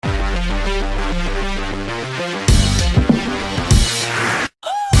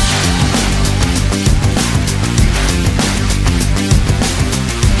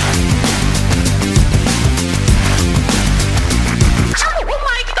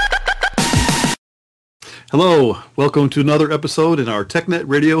Hello, welcome to another episode in our TechNet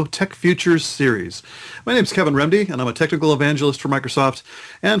Radio Tech Futures series. My name is Kevin Remdy, and I'm a technical evangelist for Microsoft.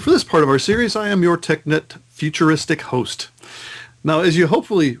 And for this part of our series, I am your TechNet futuristic host. Now, as you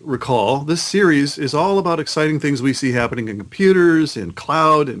hopefully recall, this series is all about exciting things we see happening in computers, in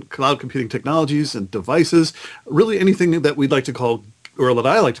cloud, and cloud computing technologies and devices, really anything that we'd like to call or that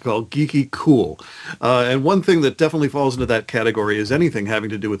I like to call geeky cool. And one thing that definitely falls into that category is anything having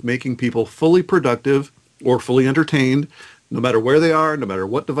to do with making people fully productive or fully entertained, no matter where they are, no matter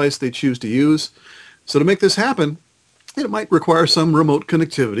what device they choose to use. So to make this happen, it might require some remote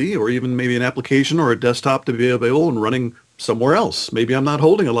connectivity or even maybe an application or a desktop to be available and running somewhere else. Maybe I'm not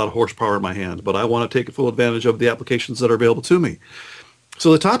holding a lot of horsepower in my hand, but I want to take full advantage of the applications that are available to me.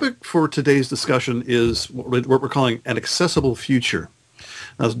 So the topic for today's discussion is what we're calling an accessible future.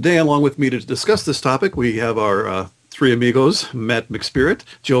 Now today, along with me to discuss this topic, we have our three amigos, Matt McSpirit,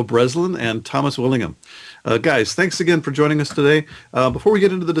 Joe Breslin, and Thomas Willingham. Guys, thanks again for joining us today. Before we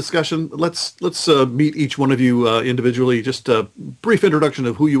get into the discussion, let's meet each one of you individually. Just a brief introduction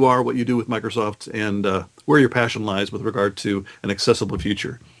of who you are, what you do with Microsoft, and where your passion lies with regard to an accessible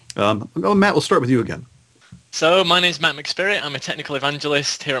future. Matt, we'll start with you again. So my name is Matt McSpirit. I'm a technical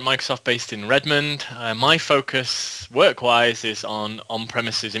evangelist here at Microsoft based in Redmond. My focus work-wise is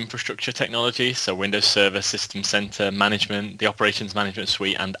on-premises infrastructure technology, so Windows Server, System Center Management, the Operations Management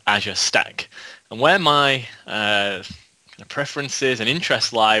Suite, and Azure Stack. And where my preferences and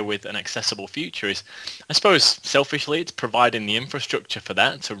interests lie with an accessible future is, I suppose, selfishly, it's providing the infrastructure for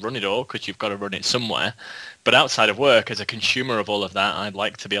that to run it all, because you've got to run it somewhere. But outside of work, as a consumer of all of that, I'd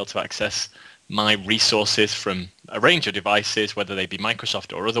like to be able to access my resources from a range of devices, whether they be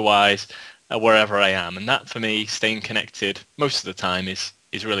Microsoft or otherwise, wherever I am. And that, for me, staying connected most of the time is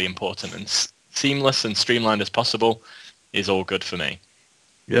really important. And seamless and streamlined as possible is all good for me.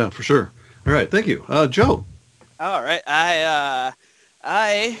 Yeah, for sure. All right, thank you. Joe. All right. I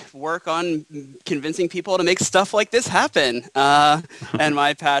work on convincing people to make stuff like this happen. And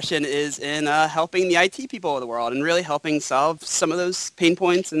my passion is in helping the IT people of the world and really helping solve some of those pain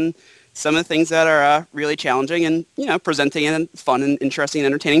points and some of the things that are really challenging and, presenting in a fun and interesting and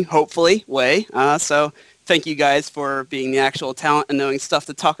entertaining, hopefully, way. So thank you guys for being the actual talent and knowing stuff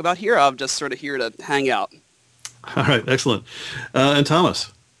to talk about here. I'm just sort of here to hang out. All right, excellent. And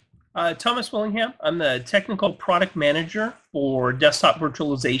Thomas. Thomas Willingham. I'm the technical product manager for desktop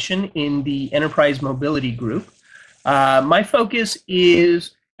virtualization in the Enterprise Mobility Group. My focus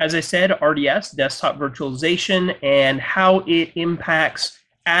is, as I said, RDS, desktop virtualization, and how it impacts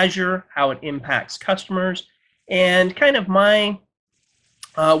Azure, how it impacts customers, and kind of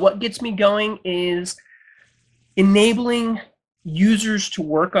what gets me going is enabling users to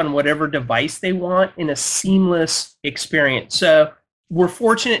work on whatever device they want in a seamless experience. So we're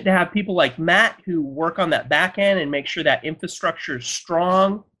fortunate to have people like Matt who work on that back end and make sure that infrastructure is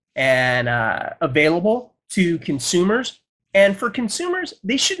strong and available to consumers. And for consumers,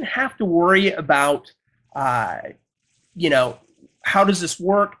 they shouldn't have to worry about, how does this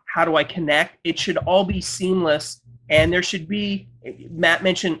work? How do I connect? It should all be seamless. And there should be, Matt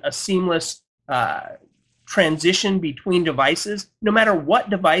mentioned, a seamless transition between devices. No matter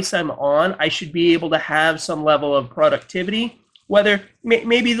what device I'm on, I should be able to have some level of productivity. Whether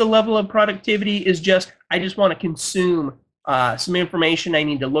maybe the level of productivity is just, I just want to consume some information. I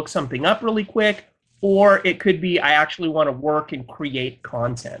need to look something up really quick. Or it could be, I actually want to work and create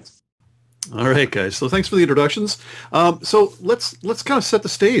content. All right, guys. So thanks for the introductions. So let's kind of set the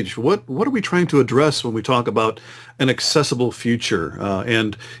stage. What are we trying to address when we talk about an accessible future?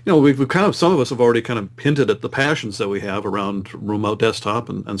 And we've kind of, some of us have already kind of hinted at the passions that we have around remote desktop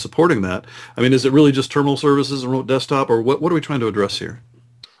and supporting that. I mean, is it really just terminal services and remote desktop, or what are we trying to address here?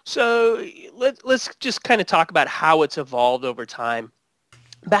 So let's just kind of talk about how it's evolved over time.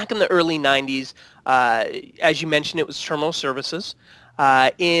 Back in the early 90s, as you mentioned, it was terminal services.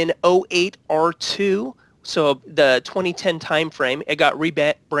 In 08 R2, so the 2010 timeframe, it got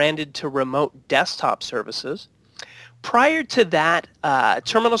rebranded to remote desktop services. Prior to that,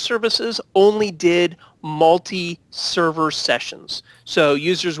 terminal services only did multi-server sessions. So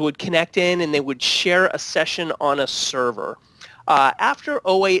users would connect in and they would share a session on a server. After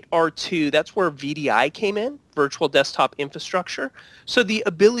 08 R2, that's where VDI came in, virtual desktop infrastructure. So the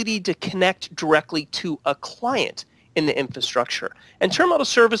ability to connect directly to a client in the infrastructure. And terminal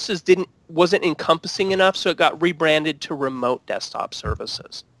services wasn't encompassing enough, so it got rebranded to remote desktop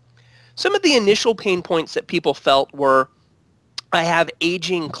services. Some of the initial pain points that people felt were, I have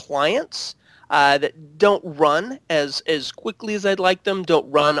aging clients that don't run as quickly as I'd like them,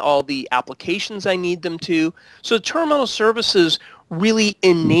 don't run all the applications I need them to. So terminal services really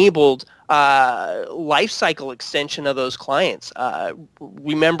enabled life cycle extension of those clients.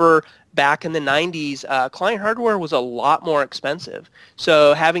 Remember back in the 90s, client hardware was a lot more expensive.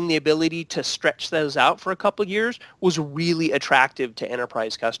 So having the ability to stretch those out for a couple of years was really attractive to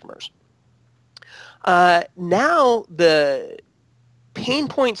enterprise customers. Now the pain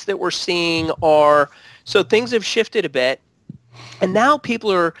points that we're seeing are, so things have shifted a bit, and now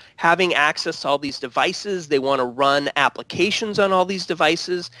people are having access to all these devices. They want to run applications on all these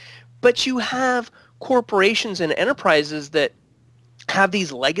devices, but you have corporations and enterprises that have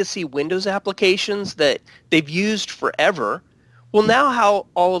these legacy Windows applications that they've used forever. Well, now how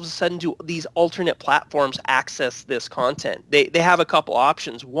all of a sudden do these alternate platforms access this content? They have a couple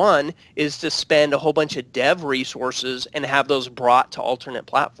options. One is to spend a whole bunch of dev resources and have those brought to alternate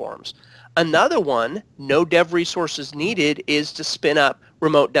platforms. Another one, no dev resources needed, is to spin up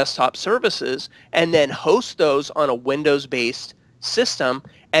remote desktop services and then host those on a Windows-based system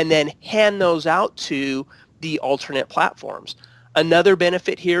and then hand those out to the alternate platforms. Another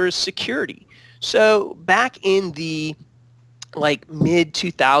benefit here is security. So back in the mid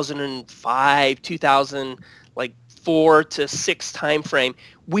 2005, 2004 to 6 timeframe,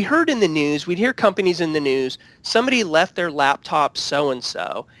 we heard in the news, we'd hear companies in the news, somebody left their laptop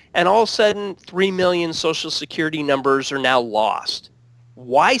so-and-so, and all of a sudden 3 million social security numbers are now lost.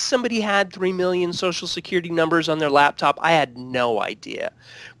 Why somebody had 3 million social security numbers on their laptop, I had no idea.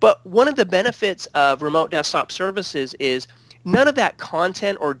 But one of the benefits of remote desktop services is none of that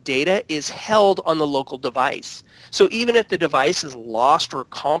content or data is held on the local device. So even if the device is lost or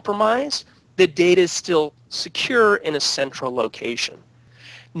compromised, the data is still secure in a central location.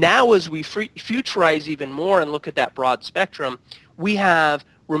 Now, as we futurize even more and look at that broad spectrum, we have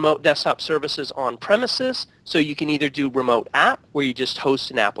remote desktop services on premises. So you can either do remote app, where you just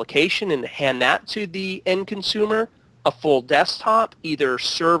host an application and hand that to the end consumer, a full desktop, either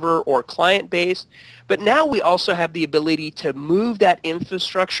server or client-based. But now we also have the ability to move that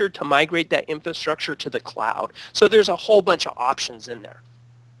infrastructure, to migrate that infrastructure to the cloud. So there's a whole bunch of options in there.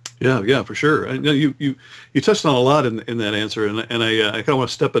 Yeah, for sure. I know you touched on a lot in that answer, and I kind of want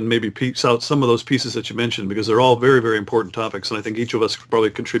to step and maybe piece out some of those pieces that you mentioned, because they're all very, very important topics, and I think each of us could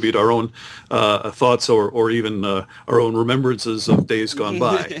probably contribute our own thoughts or even our own remembrances of days gone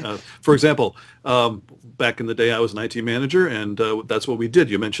by. For example, back in the day, I was an IT manager, and that's what we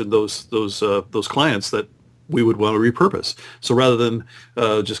did. You mentioned those clients that we would want to repurpose. So rather than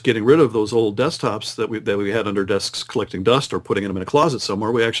just getting rid of those old desktops that we had under desks collecting dust or putting them in a closet somewhere,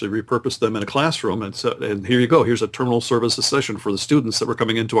 we actually repurposed them in a classroom. And here you go. Here's a terminal services session for the students that were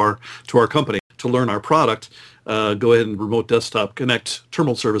coming into our company to learn our product. Go ahead and remote desktop connect,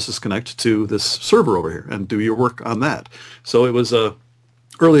 terminal services connect to this server over here and do your work on that. So it was a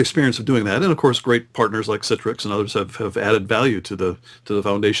early experience of doing that, and of course great partners like Citrix and others have added value to the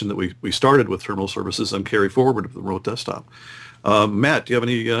foundation that we started with terminal services and carry forward with the remote desktop. Matt, do you have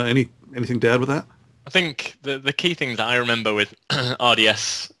anything to add with that? I think the key thing that I remember with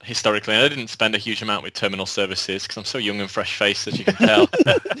RDS historically, and I didn't spend a huge amount with terminal services because I'm so young and fresh-faced, as you can tell.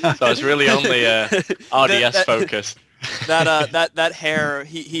 So I was really only RDS focused. That hair,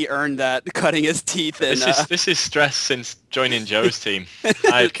 he earned that cutting his teeth. And this is stress since joining Joe's team.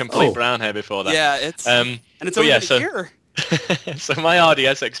 I had complete brown hair before that. Yeah, it's only been a year. So my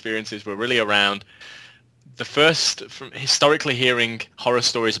RDS experiences were really around the first, from historically hearing horror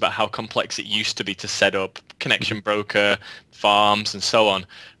stories about how complex it used to be to set up connection broker farms and so on,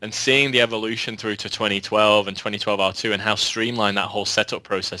 and seeing the evolution through to 2012 and 2012 R2 and how streamlined that whole setup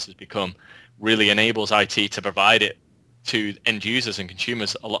process has become really enables IT to provide it to end users and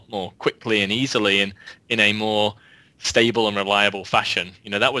consumers a lot more quickly and easily and in a more stable and reliable fashion.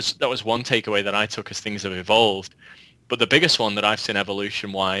 That was one takeaway that I took as things have evolved. But the biggest one that I've seen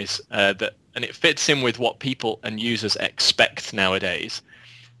evolution-wise, and it fits in with what people and users expect nowadays.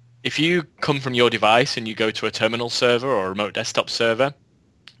 If you come from your device and you go to a terminal server or a remote desktop server,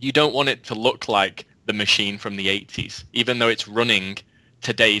 you don't want it to look like the machine from the 80s, even though it's running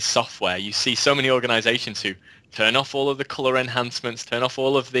today's software. You see so many organizations who turn off all of the color enhancements, turn off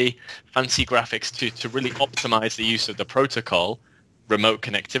all of the fancy graphics to really optimize the use of the protocol, remote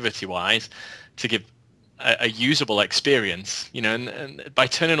connectivity-wise, to give a usable experience. And by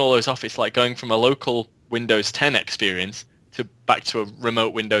turning all those off, it's like going from a local Windows 10 experience back to a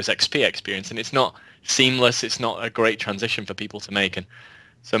remote Windows XP experience, and it's not seamless. It's not a great transition for people to make. And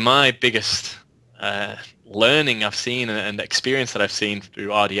so my biggest learning I've seen and experience that I've seen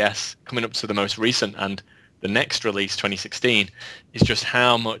through RDS coming up to the most recent and the next release, 2016, is just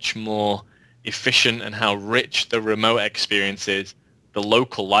how much more efficient and how rich the remote experience is the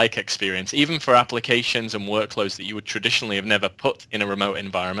local-like experience, even for applications and workloads that you would traditionally have never put in a remote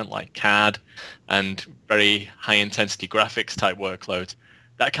environment like CAD and very high-intensity graphics type workloads.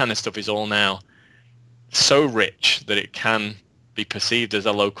 That kind of stuff is all now so rich that it can be perceived as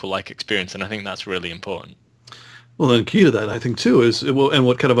a local-like experience, and I think that's really important. Well, then key to that, I think, too, is, and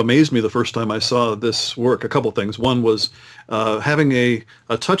what kind of amazed me the first time I saw this work, a couple things. One was having a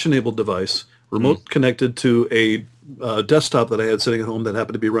touch-enabled device, remote connected to a desktop that I had sitting at home that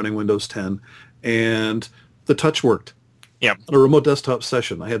happened to be running Windows 10, and the touch worked. Yeah. On a remote desktop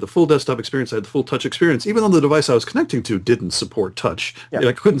session, I had the full desktop experience. I had the full touch experience, even though the device I was connecting to didn't support touch. Yeah.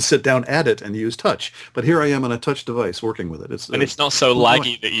 I couldn't sit down at it and use touch. But here I am on a touch device working with it. It's not so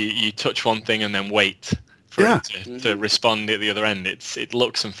laggy that you touch one thing and then wait for it to respond at the other end. It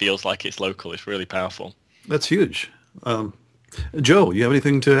looks and feels like it's local. It's really powerful. That's huge. Joe, you have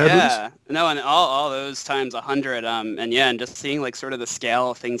anything to add to this? Yeah, no, and all those times 100, and just seeing like sort of the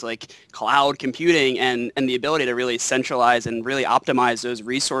scale of things like cloud computing and the ability to really centralize and really optimize those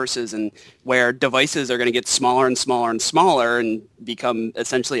resources, and where devices are going to get smaller and smaller and smaller and become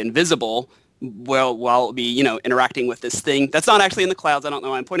essentially invisible while be interacting with this thing that's not actually in the clouds. I don't know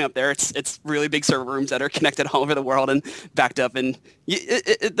why I'm pointing up there. It's really big server rooms that are connected all over the world and backed up, and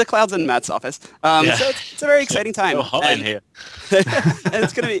the cloud's in Matt's office. So it's a very exciting time. So hot in here. And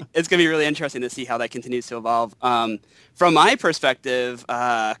it's gonna be really interesting to see how that continues to evolve. From my perspective,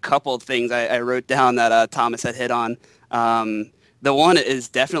 a couple of things I wrote down that Thomas had hit on. The one is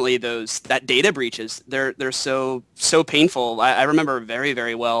definitely that data breaches. They're so painful. I remember very,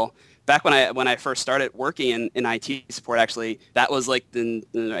 very well. Back when I first started working in IT support, actually, that was like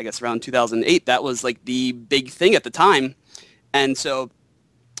I guess around 2008. That was like the big thing at the time, and so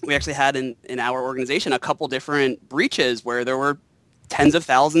we actually had in our organization a couple different breaches where there were tens of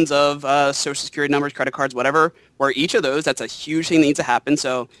thousands of social security numbers, credit cards, whatever. Where each of those, that's a huge thing that needs to happen.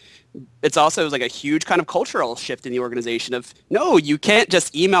 So it's also like a huge kind of cultural shift in the organization of, no, you can't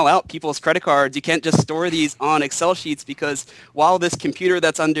just email out people's credit cards. You can't just store these on Excel sheets, because while this computer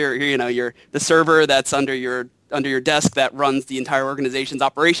that's under, the server that's under your desk that runs the entire organization's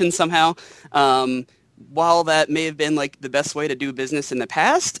operations somehow, while that may have been like the best way to do business in the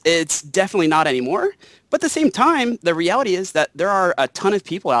past, it's definitely not anymore. But at the same time, the reality is that there are a ton of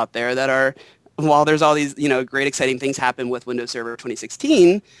people out there that are, while there's all these great exciting things happen with Windows Server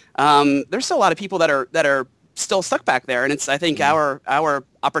 2016, there's still a lot of people that are still stuck back there, and it's, I think, our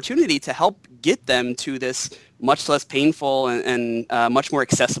opportunity to help get them to this much less painful and much more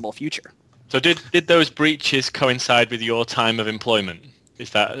accessible future. So did those breaches coincide with your time of employment?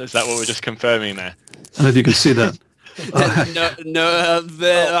 Is that what we're just confirming there? I don't know if you can see that.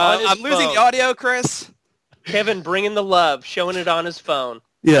 I'm losing the audio, Chris. Kevin bringing the love, showing it on his phone.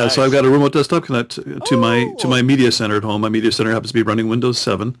 Yeah, nice. So I've got a remote desktop connect to my media center at home. My media center happens to be running Windows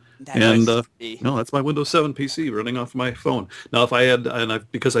 7, that's my Windows 7 PC running off my phone. Now, if I had,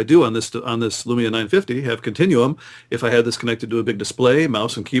 because I do on this Lumia 950 have Continuum, if I had this connected to a big display,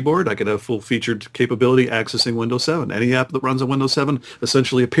 mouse and keyboard, I could have full featured capability accessing Windows 7. Any app that runs on Windows 7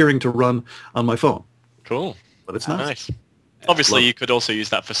 essentially appearing to run on my phone. Cool, but it's not nice. Obviously, you could also use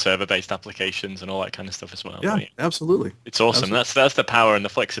that for server-based applications and all that kind of stuff as well. Yeah, absolutely. It's awesome. Absolutely. That's the power and the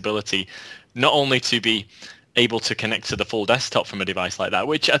flexibility, not only to be able to connect to the full desktop from a device like that,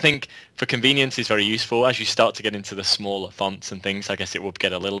 which I think for convenience is very useful. As you start to get into the smaller fonts and things, I guess it would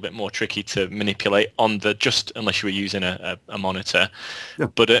get a little bit more tricky to manipulate just unless you were using a monitor. Yeah.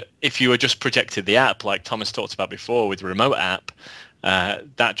 But if you were just projected the app, like Thomas talked about before with Remote App,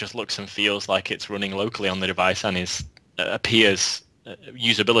 that just looks and feels like it's running locally on the device and appears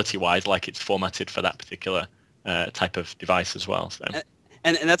usability-wise like it's formatted for that particular type of device as well. So.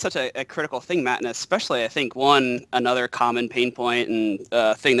 And that's such a critical thing, Matt, and especially I think another common pain point and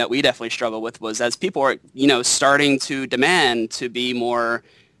thing that we definitely struggle with was as people are starting to demand to be more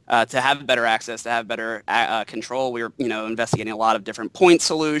to have better access, to have better control. We were investigating a lot of different point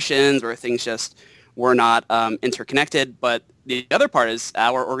solutions where things just were not interconnected. But the other part is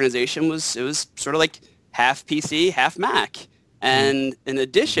our organization was sort of like half PC, half Mac. And in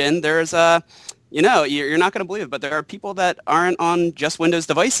addition, there's you're not going to believe it, but there are people that aren't on just Windows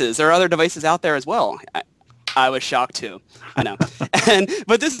devices. There are other devices out there as well. I was shocked too. I know.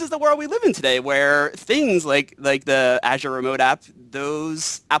 But this is the world we live in today, where things like the Azure Remote App,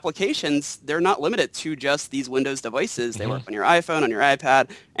 those applications, they're not limited to just these Windows devices. They work on your iPhone, on your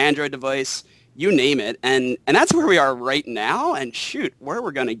iPad, Android device, you name it. And that's where we are right now. And shoot, where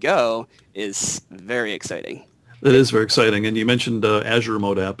we're going to go is very exciting. It is very exciting. And you mentioned Azure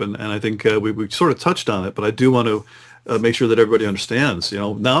Remote App, and I think we sort of touched on it, but I do want to make sure that everybody understands.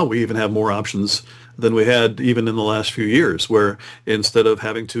 Now we even have more options than we had even in the last few years, where instead of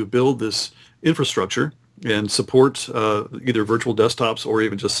having to build this infrastructure and support either virtual desktops or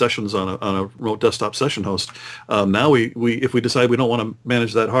even just sessions on a remote desktop session host, now we if we decide we don't want to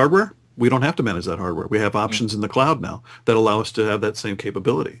manage that hardware, we don't have to manage that hardware. We have options in the cloud now that allow us to have that same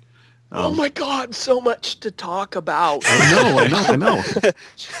capability. Oh my God, so much to talk about. I know.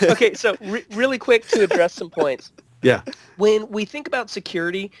 Okay, so really quick to address some points. Yeah. When we think about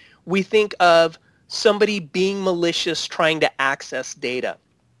security, we think of somebody being malicious trying to access data.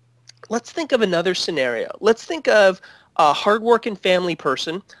 Let's think of another scenario. Let's think of a hardworking family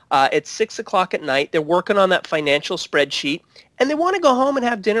person. It's 6 o'clock at night. They're working on that financial spreadsheet, and they want to go home and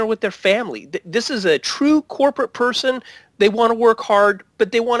have dinner with their family. This is a true corporate person. They want to work hard,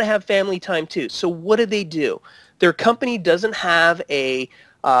 but they want to have family time too. So what do? Their company doesn't have a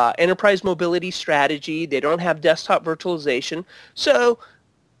enterprise mobility strategy. They don't have desktop virtualization. So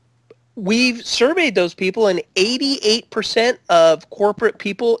we've surveyed those people, and 88% of corporate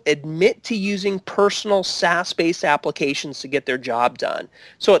people admit to using personal SaaS-based applications to get their job done.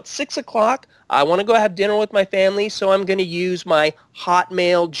 So at 6 o'clock, I want to go have dinner with my family, so I'm going to use my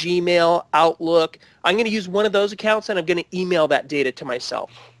Hotmail, Gmail, Outlook. I'm going to use one of those accounts, and I'm going to email that data to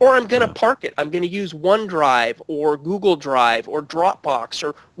myself. Or I'm going to park it. I'm going to use OneDrive or Google Drive or Dropbox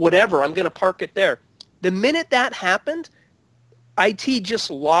or whatever. I'm going to park it there. The minute that happened, IT just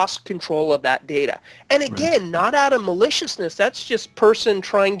lost control of that data. And again, not out of maliciousness. That's just person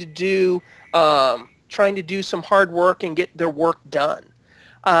trying to do some hard work and get their work done.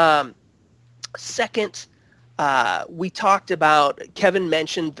 Second, we talked about, Kevin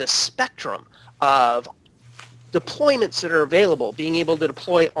mentioned the spectrum of deployments that are available, being able to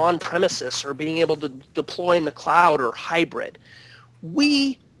deploy on-premises or being able to deploy in the cloud or hybrid.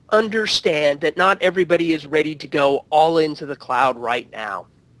 We understand that not everybody is ready to go all into the cloud right now.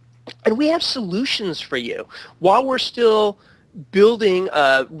 And we have solutions for you. While we're still building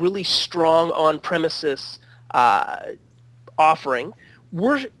a really strong on-premises offering,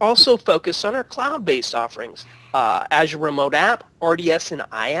 we're also focused on our cloud-based offerings, Azure Remote App, RDS, and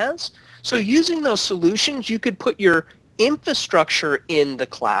IaaS. So using those solutions, you could put your infrastructure in the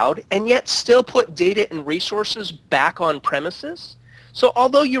cloud and yet still put data and resources back on premises. So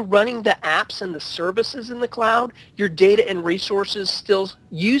although you're running the apps and the services in the cloud, your data and resources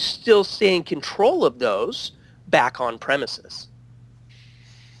you still stay in control of those back on premises.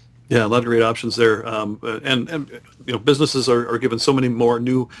 Yeah, a lot of great options there, and businesses are given so many more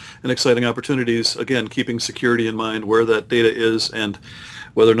new and exciting opportunities. Again, keeping security in mind, where that data is, and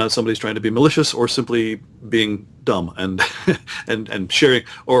whether or not somebody's trying to be malicious or simply being dumb and and sharing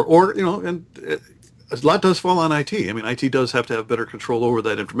and a lot does fall on IT. I mean, IT does have to have better control over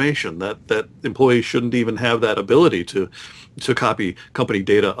that information. That employees shouldn't even have that ability to copy company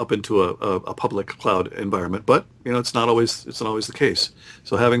data up into a public cloud environment. But it's not always the case.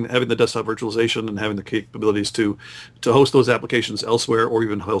 So having the desktop virtualization and having the capabilities to host those applications elsewhere, or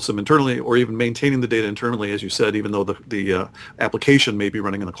even host them internally, or even maintaining the data internally, as you said, even though the application may be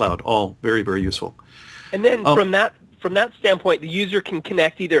running in the cloud, all very, very useful. And then from that standpoint, the user can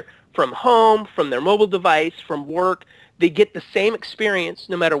connect either from home, from their mobile device, from work. They get the same experience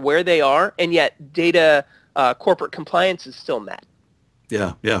no matter where they are, and yet data corporate compliance is still met.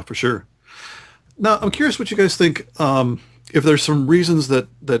 Yeah, for sure. Now, I'm curious what you guys think, if there's some reasons that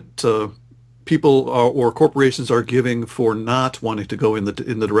people or corporations are giving for not wanting to go in the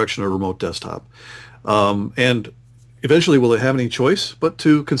direction of remote desktop. And eventually, will they have any choice but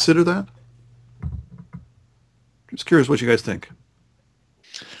to consider that? Just curious what you guys think.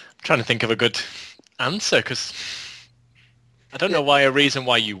 I'm trying to think of a good answer, because I don't know a reason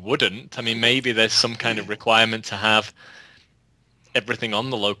why you wouldn't. I mean, maybe there's some kind of requirement to have everything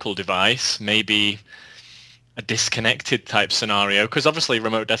on the local device, maybe a disconnected type scenario, because obviously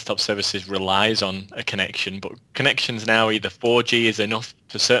remote desktop services relies on a connection, but connections now, either 4G is enough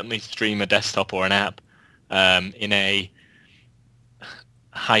to certainly stream a desktop or an app in a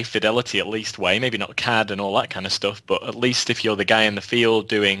high fidelity at least way, maybe not CAD and all that kind of stuff, but at least if you're the guy in the field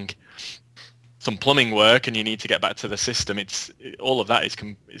doing some plumbing work and you need to get back to the system, all of that is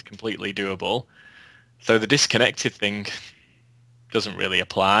completely doable. So the disconnected thing doesn't really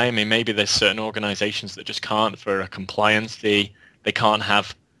apply. I mean, maybe there's certain organizations that just can't, for a compliance, they can't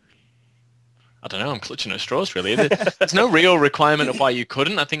have, I don't know, I'm clutching at straws really. There's no real requirement of why you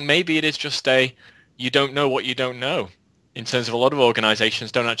couldn't. I think maybe it is just you don't know what you don't know. In terms of, a lot of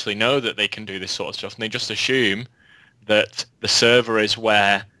organizations don't actually know that they can do this sort of stuff, and they just assume that the server is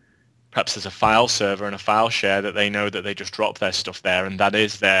where perhaps there's a file server and a file share that they know that they just drop their stuff there, and that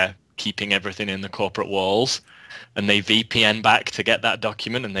is their keeping everything in the corporate walls, and they VPN back to get that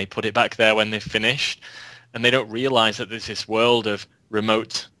document, and they put it back there when they've finished, and they don't realize that there's this world of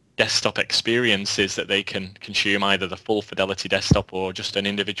remote desktop experiences that they can consume, either the full Fidelity desktop or just an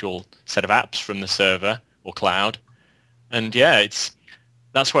individual set of apps from the server or cloud. And yeah,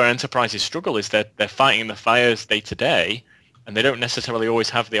 that's where enterprises struggle, is that they're fighting the fires day to day, and they don't necessarily always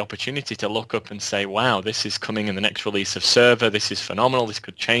have the opportunity to look up and say, wow, this is coming in the next release of server, this is phenomenal, this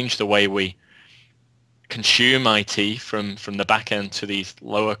could change the way we consume IT from the back end to these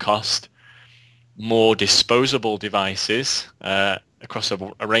lower cost, more disposable devices across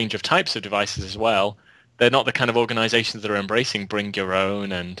a range of types of devices as well. They're not the kind of organizations that are embracing bring your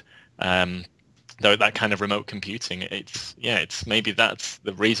own and that kind of remote computing. It's maybe that's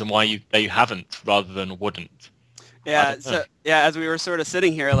the reason why they haven't rather than wouldn't. Yeah, as we were sort of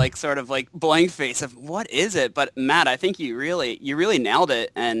sitting here, sort of blank face of what is it? But Matt, I think you really nailed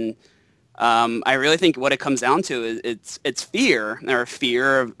it, and I really think what it comes down to is it's fear, or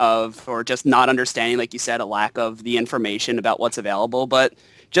fear of, or just not understanding, like you said, a lack of the information about what's available, but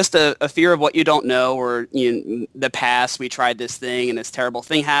just a fear of what you don't know, or the past, we tried this thing and this terrible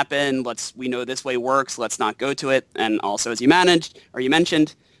thing happened. We know this way works. Let's not go to it. And also, as you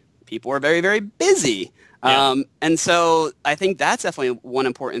mentioned, people are very, very busy. Yeah. And so I think that's definitely one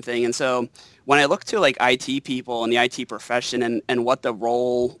important thing. And so when I look to IT people and the IT profession and what the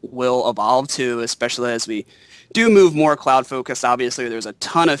role will evolve to, especially as we do move more cloud focused, obviously there's a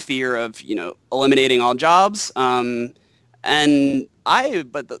ton of fear of, eliminating all jobs. But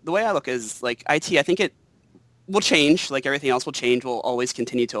the way I look is IT, I think it will change, like everything else will change, will always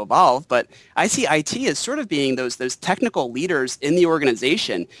continue to evolve, but I see IT as sort of being those technical leaders in the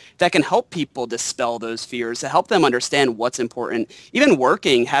organization that can help people dispel those fears, to help them understand what's important, even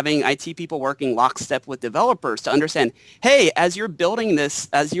having IT people working lockstep with developers to understand, hey, as you're building this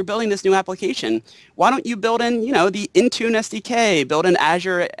new application, why don't you build in, the Intune SDK, build in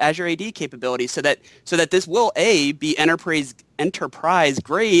Azure AD capabilities so that this will be enterprise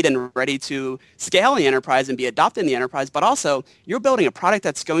grade and ready to scale in the enterprise and be adopted in the enterprise, but also you're building a product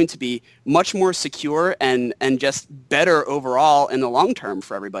that's going to be much more secure and just better overall in the long term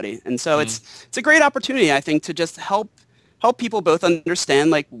for everybody. And so it's a great opportunity, I think, to just help people both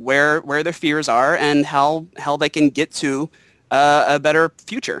understand where their fears are and how they can get to a better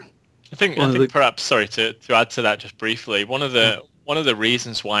future. I think perhaps, sorry, to add to that just briefly, one of the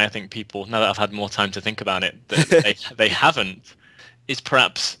reasons why I think people, now that I've had more time to think about it, that they haven't, is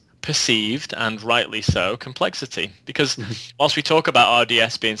perhaps perceived, and rightly so, complexity. Because whilst we talk about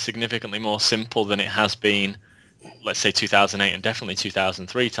RDS being significantly more simple than it has been, let's say 2008 and definitely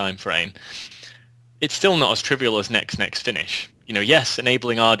 2003 timeframe, it's still not as trivial as next finish. Yes,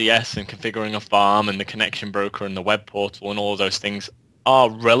 enabling RDS and configuring a farm and the connection broker and the web portal and all of those things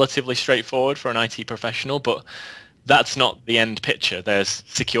are relatively straightforward for an IT professional, but that's not the end picture. There's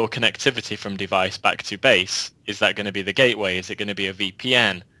secure connectivity from device back to base. Is that going to be the gateway? Is it going to be a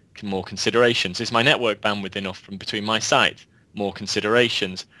VPN? More considerations. Is my network bandwidth enough from between my sites? More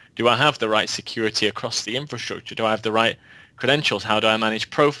considerations. Do I have the right security across the infrastructure? Do I have the right credentials? How do I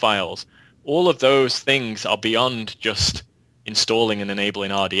manage profiles? All of those things are beyond just installing and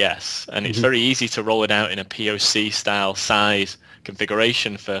enabling RDS. And it's very easy to roll it out in a POC style size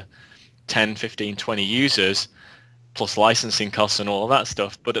configuration for 10, 15, 20 users, plus licensing costs and all of that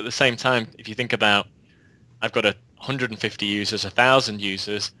stuff. But at the same time, if you think about, I've got 150 users, 1,000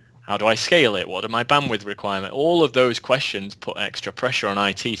 users, how do I scale it? What are my bandwidth requirements? All of those questions put extra pressure on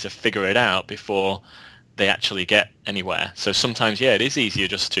IT to figure it out before they actually get anywhere. So sometimes, it is easier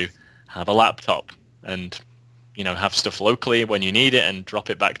just to have a laptop and, have stuff locally when you need it and drop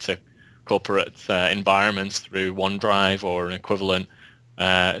it back to corporate environments through OneDrive or an equivalent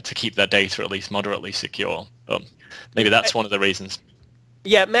to keep that data at least moderately secure. But maybe that's one of the reasons.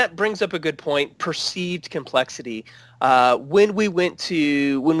 Yeah, Matt brings up a good point, perceived complexity. When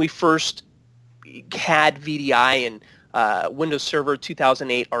we first had VDI and Windows Server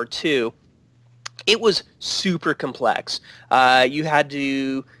 2008 R2, it was super complex. You had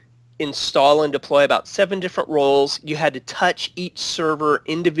to install and deploy about 7 different roles. You had to touch each server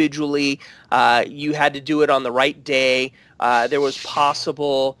individually. You had to do it on the right day. There was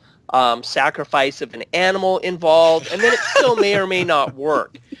possible sacrifice of an animal involved, and then it still may or may not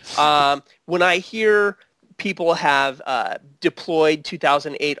work. When I hear people have deployed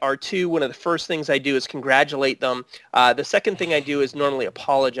 2008 R2, one of the first things I do is congratulate them. The second thing I do is normally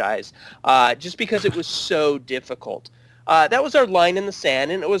apologize, just because it was so difficult. That was our line in the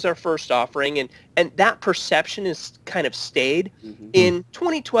sand, and it was our first offering, and that perception has kind of stayed. In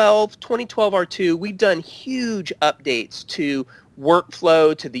 2012 R2, we've done huge updates to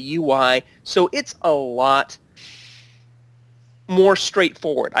workflow, to the UI, so it's a lot more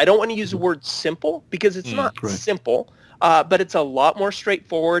straightforward. I don't want to use the word simple because it's not simple, but it's a lot more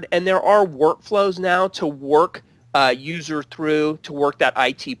straightforward, and there are workflows now to work user through, to work that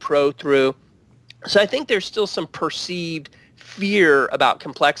IT pro through. So I think there's still some perceived fear about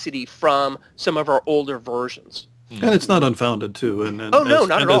complexity from some of our older versions. And it's not unfounded, too. And not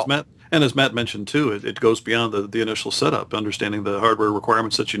at all. As Matt mentioned, too, it goes beyond the initial setup, understanding the hardware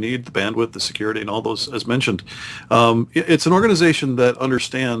requirements that you need, the bandwidth, the security, and all those, as mentioned. It's an organization that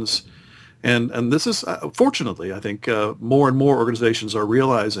understands, and this is, fortunately, I think, more and more organizations are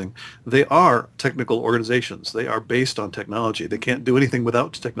realizing they are technical organizations. They are based on technology. They can't do anything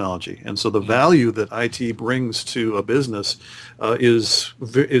without technology. And so the value that IT brings to a business is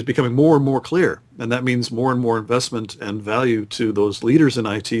becoming more and more clear. And that means more and more investment and value to those leaders in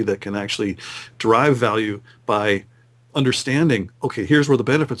IT that can actually drive value by understanding, okay, here's where the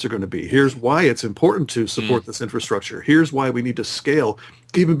benefits are going to be. Here's why it's important to support this infrastructure. Here's why we need to scale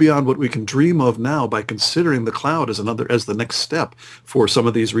even beyond what we can dream of now by considering the cloud as the next step for some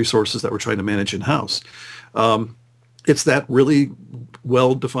of these resources that we're trying to manage in-house. It's that really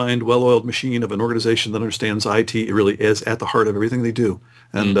well-defined, well-oiled machine of an organization that understands IT really is at the heart of everything they do.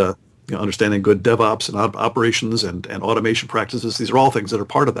 And understanding good DevOps and operations and automation practices, these are all things that are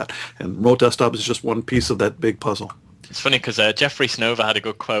part of that. And remote desktop is just one piece of that big puzzle. It's funny because Jeffrey Snover had a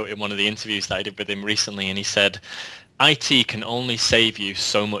good quote in one of the interviews that I did with him recently, and he said, IT can only save you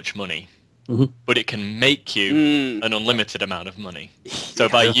so much money, but it can make you an unlimited amount of money. So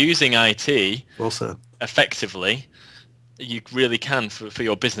by using IT well said. Effectively, you really can for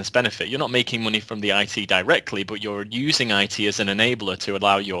your business benefit. You're not making money from the IT directly, but you're using IT as an enabler to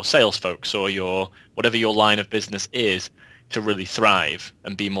allow your sales folks or whatever your line of business is to really thrive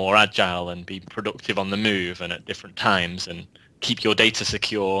and be more agile and be productive on the move and at different times and keep your data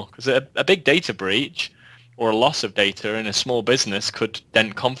secure. Because a big data breach or a loss of data in a small business could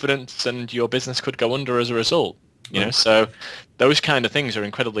dent confidence and your business could go under as a result. You know, so those kind of things are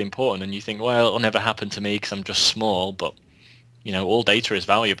incredibly important. And you think, well, it'll never happen to me because I'm just small, but you know, all data is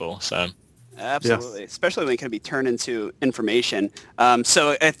valuable. So absolutely, especially when it can be turned into information.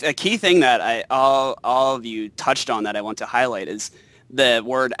 So a key thing that all of you touched on that I want to highlight is the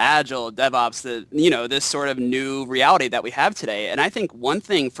word agile, DevOps, this sort of new reality that we have today. And I think one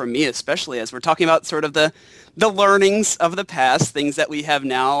thing for me, especially as we're talking about sort of the learnings of the past, things that we have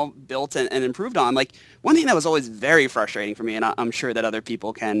now built and improved on, like one thing that was always very frustrating for me, and I'm sure that other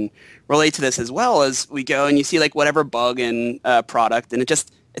people can relate to this as well, is we go and you see like whatever bug in a product and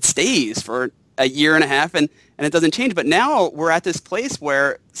it stays for a year and a half and it doesn't change. But now we're at this place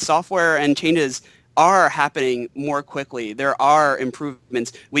where software and changes are happening more quickly. There are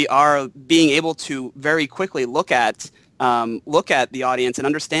improvements. We are being able to very quickly look at the audience and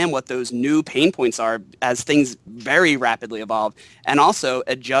understand what those new pain points are as things very rapidly evolve, and also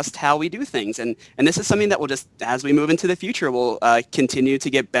adjust how we do things. And this is something that will just, as we move into the future, will continue to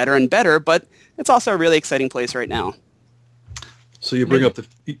get better and better, but it's also a really exciting place right now. So you bring up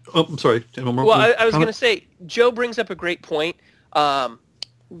I'm sorry. Well, I was going to say, Joe brings up a great point.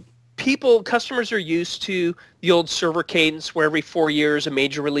 Customers are used to the old server cadence where every 4 years a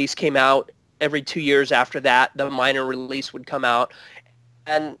major release came out. Every 2 years after that, the minor release would come out.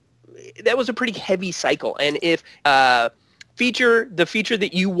 And that was a pretty heavy cycle. And if the feature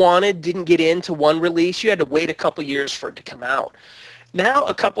that you wanted didn't get into one release, you had to wait a couple years for it to come out. Now,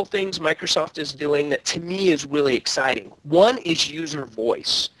 a couple things Microsoft is doing that to me is really exciting. One is user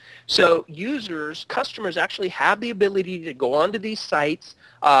voice. So customers actually have the ability to go onto these sites,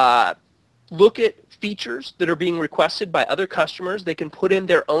 look at features that are being requested by other customers. They can put in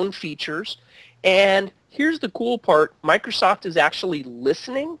their own features. And here's the cool part. Microsoft is actually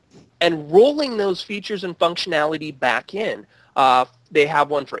listening and rolling those features and functionality back in. They have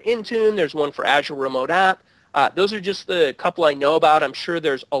one for Intune. There's one for Azure Remote App. Those are just the couple I know about. I'm sure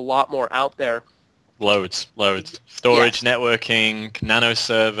there's a lot more out there. Loads. Storage, networking, Nano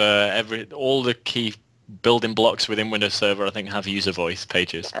Server, all the key building blocks within Windows Server, I think, have user voice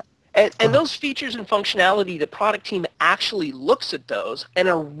pages. And those features and functionality, the product team actually looks at those and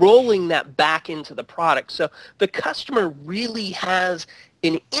are rolling that back into the product. So the customer really has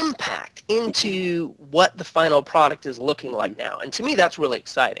an impact into what the final product is looking like now. And to me, that's really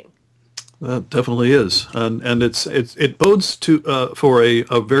exciting. That definitely is, and it bodes for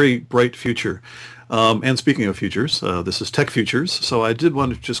a very bright future. And speaking of futures, this is Tech Futures. So I did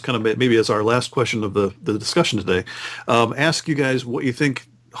want to just kind of maybe as our last question of the discussion today, ask you guys what you think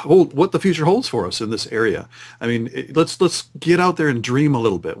what the future holds for us in this area. I mean, let's get out there and dream a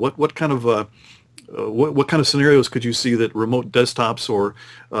little bit. What kind of what kind of scenarios could you see that remote desktops or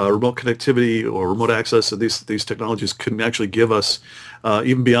remote connectivity or remote access of these technologies can actually give us,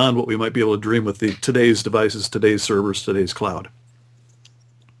 even beyond what we might be able to dream with today's devices, today's servers, today's cloud?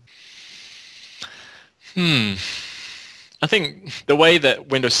 I think the way that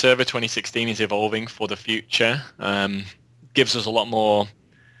Windows Server 2016 is evolving for the future gives us a lot more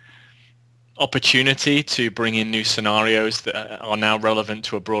opportunity to bring in new scenarios that are now relevant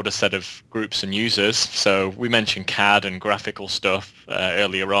to a broader set of groups and users. So we mentioned CAD and graphical stuff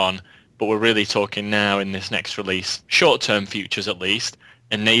earlier on, but we're really talking now in this next release, short-term futures at least,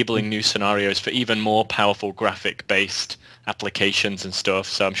 enabling new scenarios for even more powerful graphic-based applications and stuff.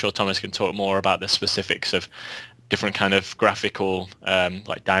 So I'm sure Thomas can talk more about the specifics of different kind of graphical,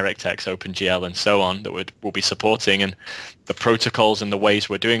 like DirectX, OpenGL, and so on that we'll be supporting, and the protocols and the ways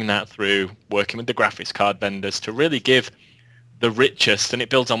we're doing that through working with the graphics card vendors to really give the richest, and it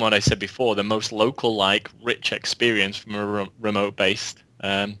builds on what I said before, the most local-like, rich experience from a remote-based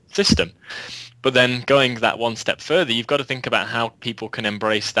system. But then going that one step further, you've got to think about how people can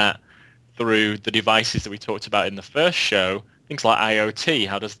embrace that through the devices that we talked about in the first show, things like IoT.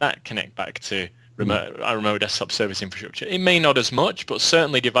 How does that connect back to our remote desktop service infrastructure? It may not as much, but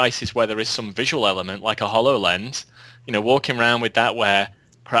certainly devices where there is some visual element, like a HoloLens, walking around with that where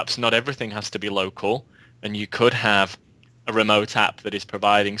perhaps not everything has to be local, and you could have a remote app that is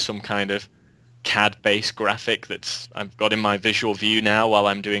providing some kind of CAD-based graphic that's I've got in my visual view now while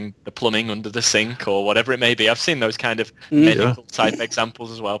I'm doing the plumbing under the sink or whatever it may be. I've seen those kind of medical type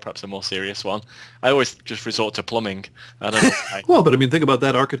examples as well, perhaps a more serious one. I always just resort to plumbing. I don't know why. Well, but I mean, think about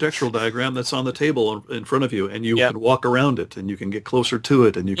that architectural diagram that's on the table in front of you, and you can walk around it, and you can get closer to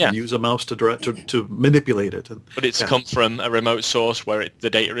it, and you can use a mouse to manipulate it. But it's come from a remote source where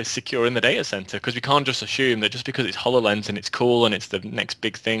the data is secure in the data center, because we can't just assume that just because it's HoloLens and it's cool and it's the next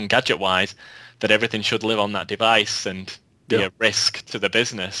big thing gadget-wise, that everything should live on that device and be a risk to the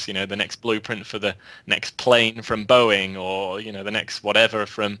business. The next blueprint for the next plane from Boeing, or the next whatever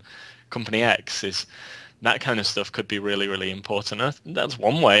from Company X, is that kind of stuff could be really, really important. That's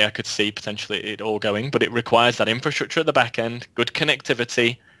one way I could see potentially it all going, but it requires that infrastructure at the back end, good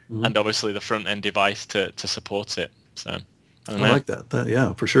connectivity, and obviously the front end device to support it. So I like that.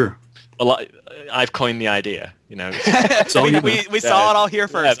 Yeah, for sure. Well, I've coined the idea, So we saw it all here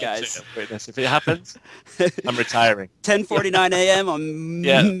first, guys. Witness. If it happens, I'm retiring. 10:49 a.m. on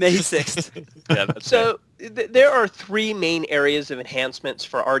May 6th. So there are three main areas of enhancements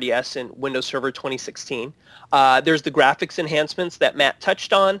for RDS in Windows Server 2016. There's the graphics enhancements that Matt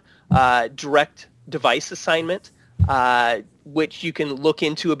touched on, direct device assignment, which you can look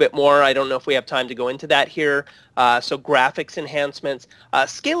into a bit more. I don't know if we have time to go into that here. So graphics enhancements,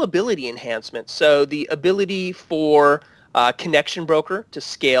 scalability enhancements. So the ability for Connection Broker to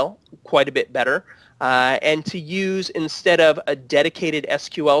scale quite a bit better, and to use, instead of a dedicated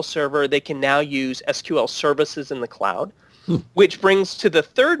SQL server, they can now use SQL services in the cloud, which brings to the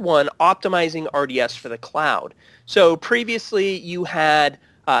third one, optimizing RDS for the cloud. So previously you had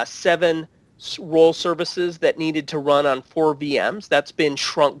 7 role services that needed to run on 4 VMs. That's been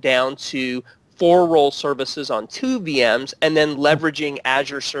shrunk down to 4 role services on 2 VMs, and then leveraging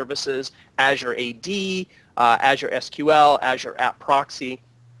Azure services, Azure AD, Azure SQL, Azure App Proxy.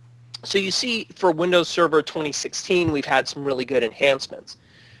 So you see, for Windows Server 2016, we've had some really good enhancements.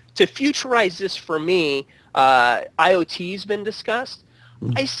 To futurize this for me, IoT has been discussed.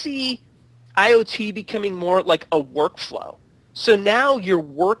 I see IoT becoming more like a workflow. So now you're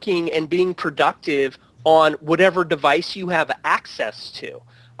working and being productive on whatever device you have access to.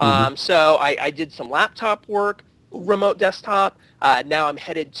 So I did some laptop work, remote desktop. Now I'm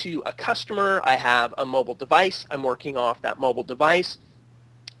headed to a customer. I have a mobile device. I'm working off that mobile device.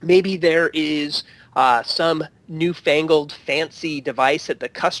 Maybe there is some newfangled fancy device at the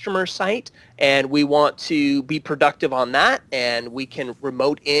customer site, and we want to be productive on that, and we can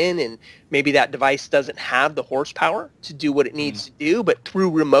remote in, and maybe that device doesn't have the horsepower to do what it needs to do, but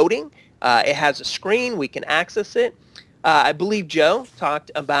through remoting, it has a screen, we can access it. I believe Joe talked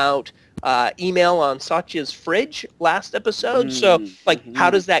about email on Satya's fridge last episode. So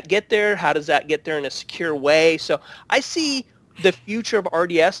how does that get there? How does that get there in a secure way? So I see the future of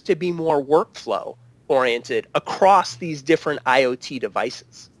RDS to be more workflow oriented across these different IoT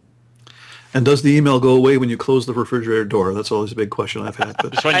devices. And does the email go away when you close the refrigerator door? That's always a big question I've had.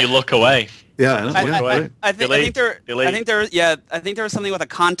 But Just when you look away. yeah, I know, I, yeah, I, right. I think there was something with a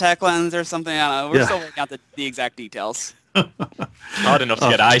contact lens or something. I don't know. We're still working out the exact details. Hard enough to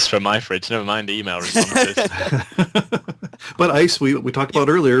get ice from my fridge, never mind email responses. But ice, we talked about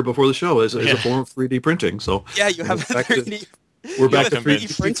earlier before the show, is a form of 3D printing. So Yeah, you have a back to- 3D, we're back to you have a 3D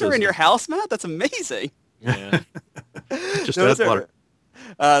 3D printer in your house, Matt? That's amazing. Yeah. Just Those add are- water.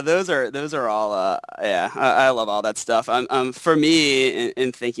 those are all I love all that stuff. For me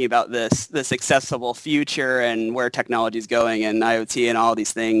in thinking about this accessible future and where technology is going and IoT and all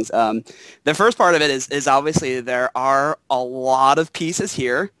these things, the first part of it is obviously there are a lot of pieces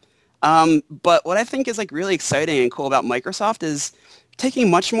here, but what I think is like really exciting and cool about Microsoft is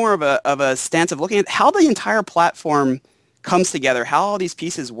taking much more of a stance of looking at how the entire platform comes together, how all these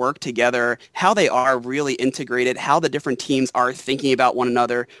pieces work together, how they are really integrated, how the different teams are thinking about one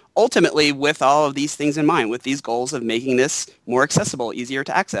another, ultimately with all of these things in mind, with these goals of making this more accessible, easier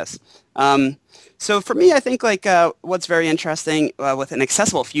to access. So for me, I think like what's very interesting with an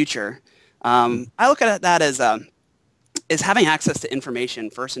accessible future, I look at that as is having access to information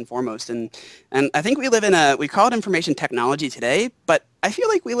first and foremost. And I think we live in we call it information technology today, but I feel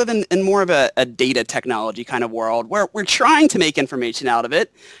like we live in more of a data technology kind of world where we're trying to make information out of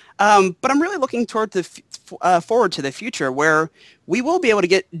it. But I'm really looking forward to the future where we will be able to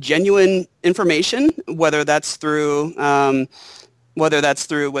get genuine information, whether that's through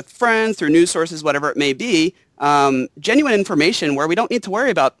with friends, through news sources, whatever it may be, genuine information where we don't need to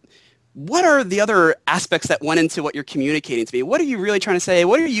worry about what are the other aspects that went into what you're communicating to me? What are you really trying to say?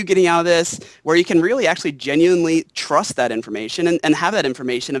 What are you getting out of this? Where you can really actually genuinely trust that information and have that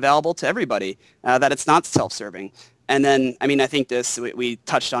information available to everybody, that it's not self-serving. And then, I mean, I think we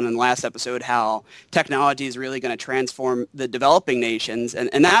touched on in the last episode how technology is really going to transform the developing nations.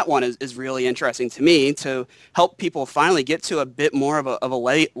 And that one is really interesting to me to help people finally get to a bit more of a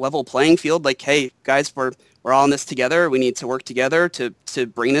level playing field. Like, hey, guys, we're all in this together. We need to work together to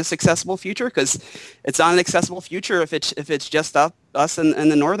bring this accessible future, because it's not an accessible future if it's just us in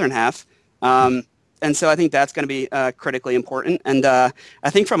the northern half. And so I think that's going to be critically important. And I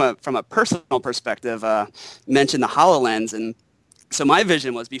think from a personal perspective, mentioned the HoloLens. And so my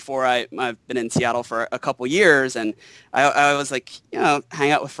vision was before I've been in Seattle for a couple years, and I was like,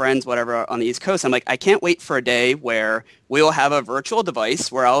 hang out with friends, whatever, on the East Coast. I'm like, I can't wait for a day where we will have a virtual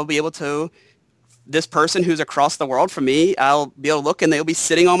device where I'll be able to, this person who's across the world from me, I'll be able to look and they'll be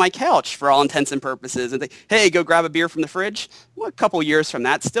sitting on my couch for all intents and purposes and think, hey, go grab a beer from the fridge. Well, a couple years from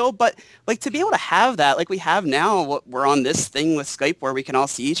that still, but like to be able to have that, like we have now, we're on this thing with Skype where we can all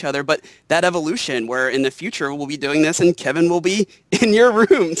see each other, but that evolution where in the future we'll be doing this and Kevin will be in your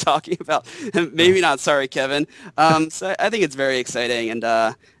room talking about, maybe not, sorry, Kevin. So I think it's very exciting. And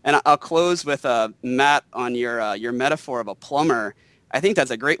I'll close with Matt on your metaphor of a plumber. I think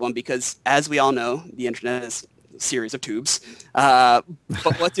that's a great one because, as we all know, the internet is a series of tubes. But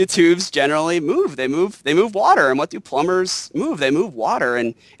what do tubes generally move? They move water. And what do plumbers move? They move water.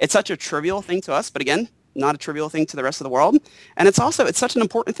 And it's such a trivial thing to us, but again, not a trivial thing to the rest of the world. And it's such an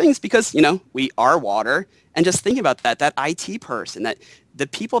important thing because, we are water. And just think about that IT person, that the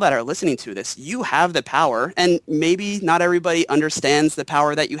people that are listening to this, you have the power. And maybe not everybody understands the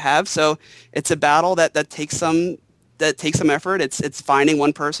power that you have. So it's a battle that takes some effort. It's finding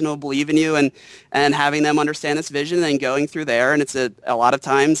one person who will believe in you and having them understand this vision and then going through there. And it's a lot of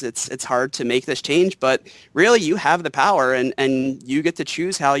times it's hard to make this change, but really you have the power and you get to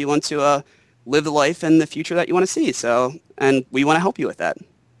choose how you want to live the life and the future that you want to see. So, and we want to help you with that.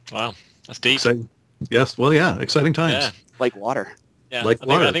 Wow, that's deep. Exciting. Yes, well, yeah, exciting times. Yeah. Like water. Yeah, Like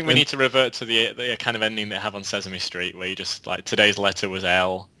water. I think we need to revert to the kind of ending they have on Sesame Street, where you just like today's letter was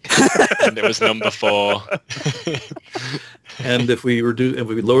L, and it was number 4. And if we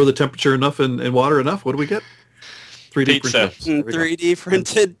lower the temperature enough and water enough, what do we get? 3D Pizza. printed. 3D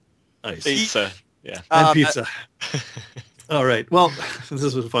printed. Nice. Pizza. Yeah. And pizza. All right. Well,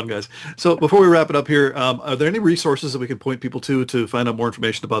 this was fun, guys. So before we wrap it up here, are there any resources that we can point people to find out more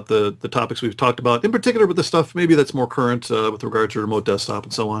information about the topics we've talked about, in particular with the stuff maybe that's more current with regard to remote desktop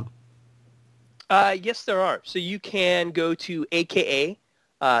and so on? Yes, there are. So you can go to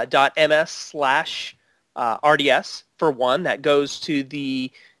aka.ms/RDS for one. That goes to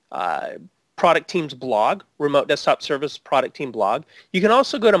the product team's blog, Remote Desktop Service Product Team blog. You can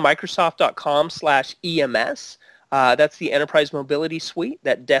also go to Microsoft.com/EMS. That's the Enterprise Mobility Suite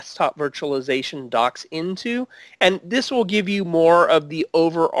that desktop virtualization docks into. And this will give you more of the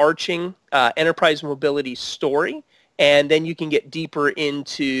overarching enterprise mobility story. And then you can get deeper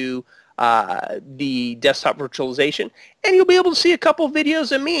into the desktop virtualization. and you'll be able to see a couple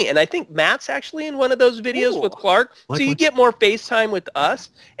videos of me. And I think Matt's actually in one of those videos with Clark. So you get more FaceTime with us.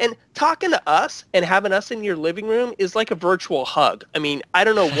 And talking to us and having us in your living room is like a virtual hug. I mean, I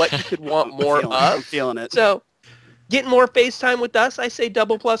don't know what you could want more of. I'm feeling it. So getting more FaceTime with us, I say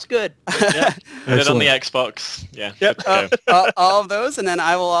double plus good. Yeah. Put it on the Xbox. Yeah. Yep. All of those, and then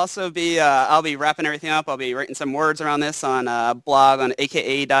I will also be I'll be wrapping everything up. I'll be writing some words around this on a blog on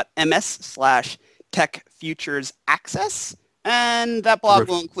aka.ms/techfuturesaccess, and that blog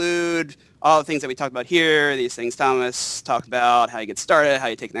will include all the things that we talked about here, these things Thomas talked about, how you get started, how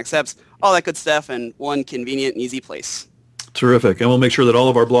you take next steps, all that good stuff in one convenient and easy place. Terrific. And we'll make sure that all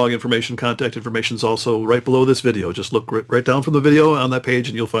of our blog information, contact information is also right below this video. Just look right down from the video on that page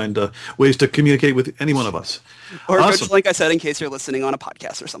and you'll find ways to communicate with any one of us. Or go to the link I said in case you're listening on a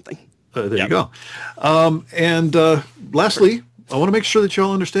podcast or something. There you go. And lastly, I want to make sure that you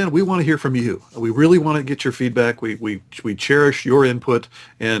all understand we want to hear from you. We really want to get your feedback. We cherish your input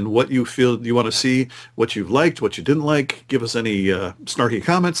and what you feel you want to see, what you've liked, what you didn't like. Give us any snarky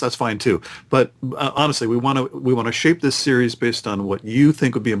comments. That's fine too. But honestly, we want to shape this series based on what you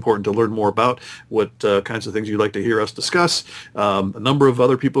think would be important to learn more about, what kinds of things you'd like to hear us discuss. A number of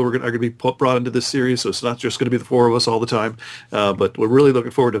other people are going to be brought into this series, so it's not just going to be the four of us all the time. But we're really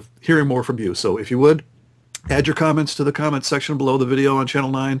looking forward to hearing more from you. So if you would, add your comments to the comments section below the video on Channel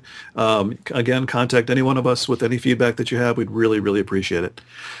 9. Again, contact any one of us with any feedback that you have. We'd really, really appreciate it.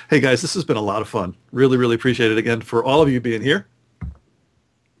 Hey, guys, this has been a lot of fun. Really, really appreciate it again for all of you being here.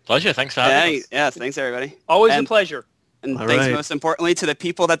 Pleasure. Thanks for having us. Yeah, thanks, everybody. Always a pleasure. And thanks most importantly to the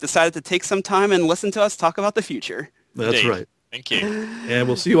people that decided to take some time and listen to us talk about the future. That's Indeed. right. Thank you. And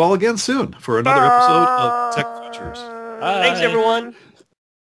we'll see you all again soon for another episode of Tech Futures. Thanks, everyone.